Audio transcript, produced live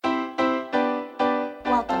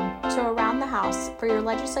House for your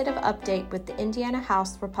legislative update with the Indiana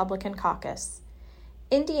House Republican Caucus.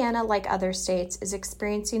 Indiana, like other states, is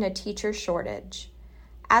experiencing a teacher shortage.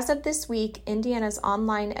 As of this week, Indiana's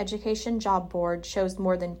online education job board shows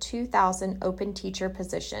more than 2,000 open teacher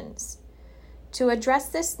positions. To address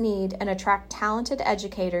this need and attract talented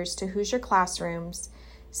educators to Hoosier classrooms,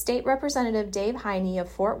 State Representative Dave Heine of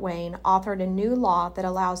Fort Wayne authored a new law that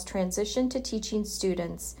allows transition to teaching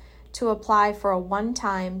students to apply for a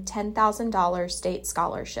one-time $10,000 state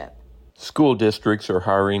scholarship. School districts are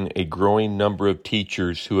hiring a growing number of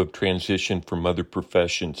teachers who have transitioned from other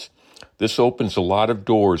professions. This opens a lot of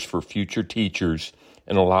doors for future teachers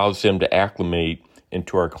and allows them to acclimate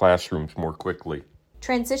into our classrooms more quickly.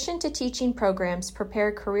 Transition to teaching programs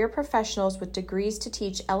prepare career professionals with degrees to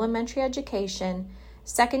teach elementary education,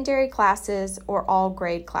 secondary classes, or all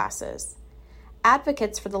grade classes.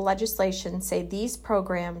 Advocates for the legislation say these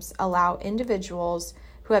programs allow individuals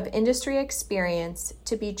who have industry experience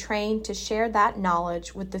to be trained to share that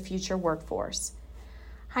knowledge with the future workforce.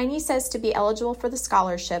 Heine says to be eligible for the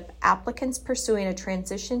scholarship, applicants pursuing a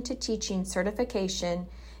transition to teaching certification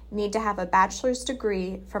need to have a bachelor's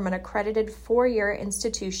degree from an accredited 4-year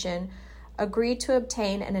institution, agree to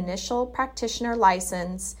obtain an initial practitioner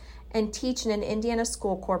license, and teach in an Indiana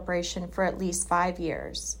school corporation for at least 5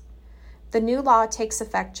 years. The new law takes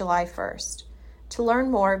effect July 1st. To learn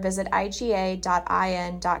more, visit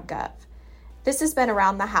iga.in.gov. This has been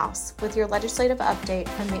Around the House with your legislative update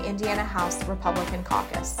from the Indiana House Republican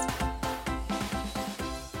Caucus.